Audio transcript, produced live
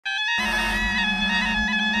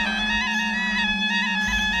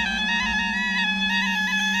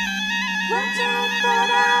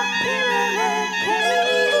pyramid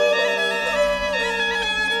cave.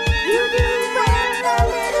 You do wear a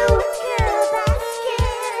little wicker basket.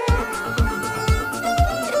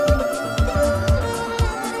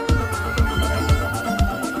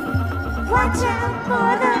 Watch out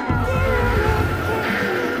for the pyramid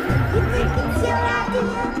cave. You think it's your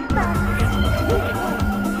idea, but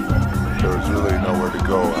There was really nowhere to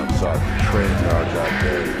go outside the train yard that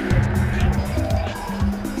day.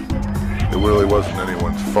 It really wasn't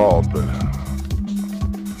anyone's fault, but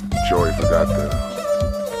Joey forgot the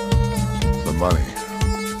money.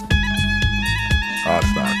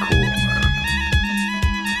 That's not cool, man.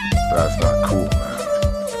 That's not cool, man.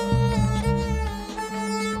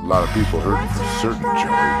 A lot of people hurting for certain, Joey.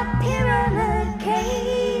 pyramid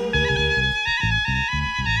cave.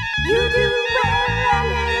 You do wear a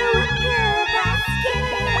little wicker basket.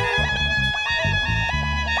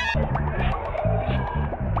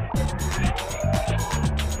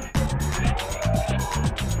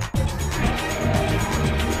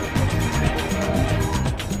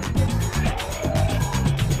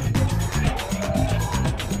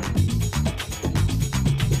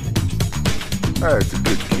 Hey, it's a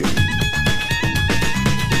good kid.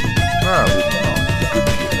 Nah, leave him alone. He's a good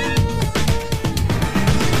kid.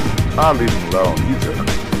 I'll leave him alone. He's a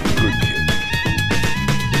good kid.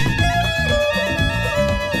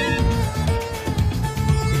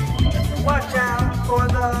 Watch out for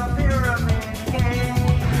the pyramid game.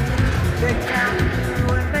 They count you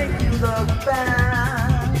and make you look bad.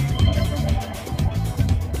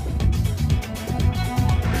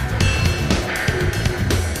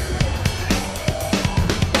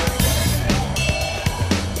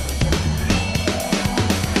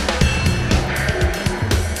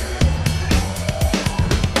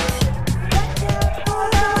 Watch out for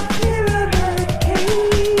the pyramid cave.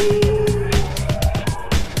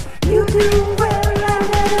 You do wear a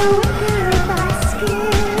little wicker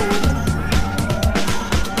basket.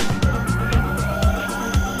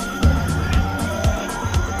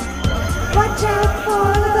 Watch out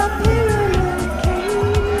for the pyramid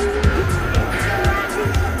cave.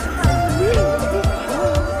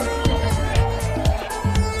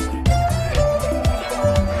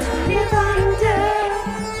 Live under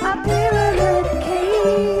a pyramid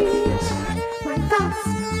cage. My thoughts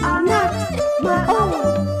are not my own.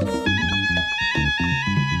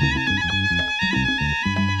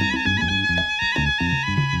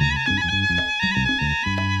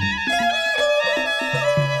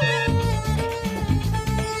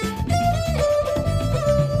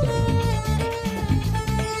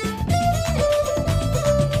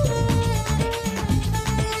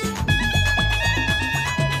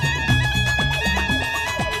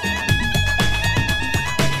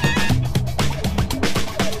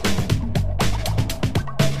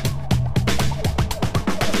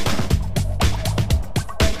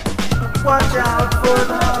 Watch out for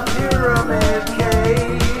the pyramid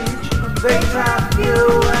cage. They trap you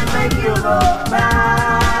and make you look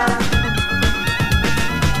bad.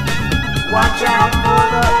 Watch out for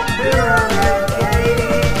the pyramid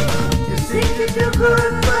cage. You seem to do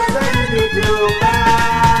good, but then you do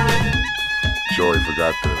bad. Joey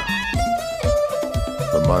forgot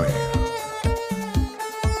the money.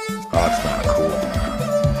 That's not cool, man.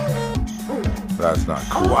 That's not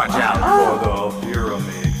cool. Watch out for the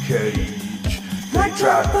pyramid cage. They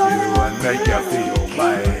trap you and make you feel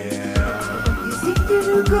bad. You seem to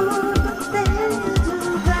do good, but then you do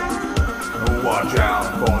bad. Watch out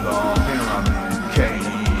for the pyramid cage.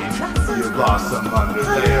 You lost them under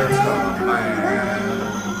their command.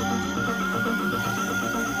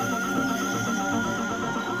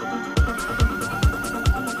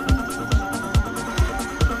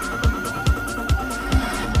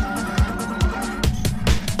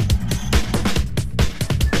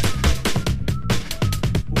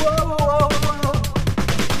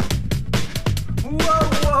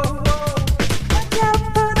 Watch out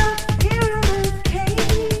for the pyramid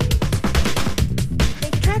cave.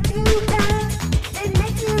 They trap you down, they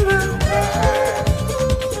make you look bad.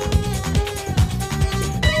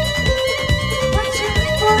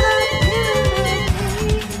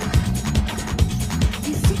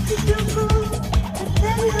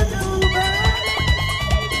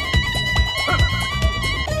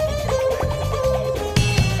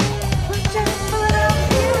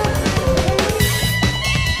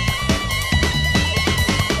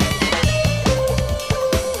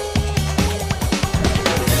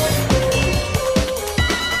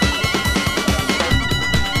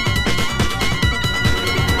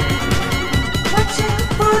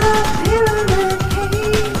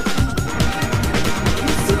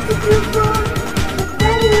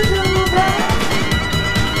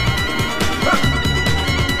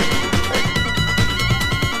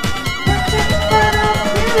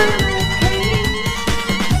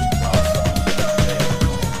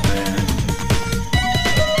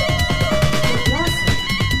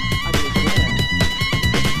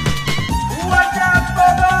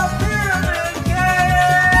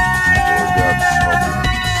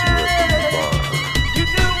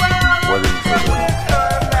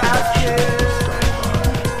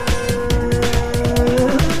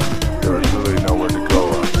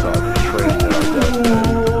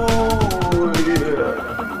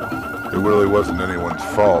 really wasn't anyone's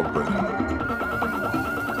fault, but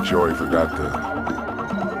Joey forgot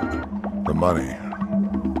the money.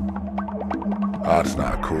 That's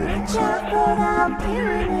not cool. Watch out for the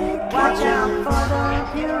pyramid. Watch out for the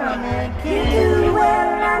pyramid You kid. do well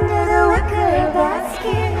under the wicker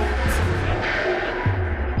basket.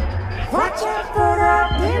 Watch out for the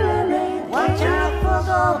pyramid. Watch out for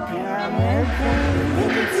the pyramid kid.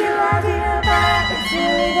 Think it's your idea, but it's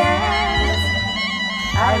really theirs.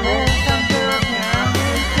 I live under a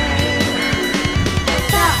pyramid kid.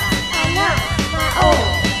 Stop, I'm not my own.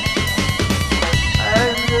 I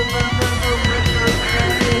live under the wicker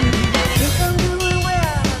cage. If I'm doing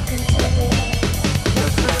well, continue.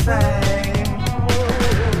 Just the same.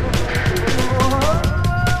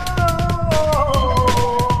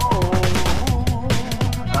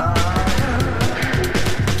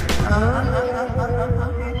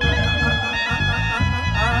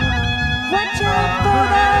 Watch out for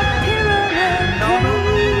the pyramid.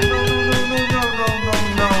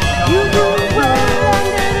 You do well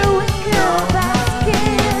under the wicker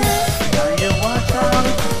basket. Now you watch out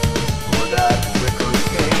for that wicker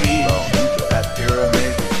cage, that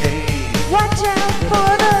pyramid cage. Watch out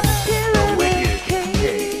for the pyramid wicked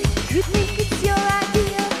cage. You think it's your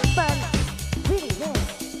idea, but it's really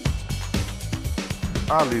theirs.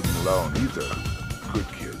 I'll leave him alone. He's a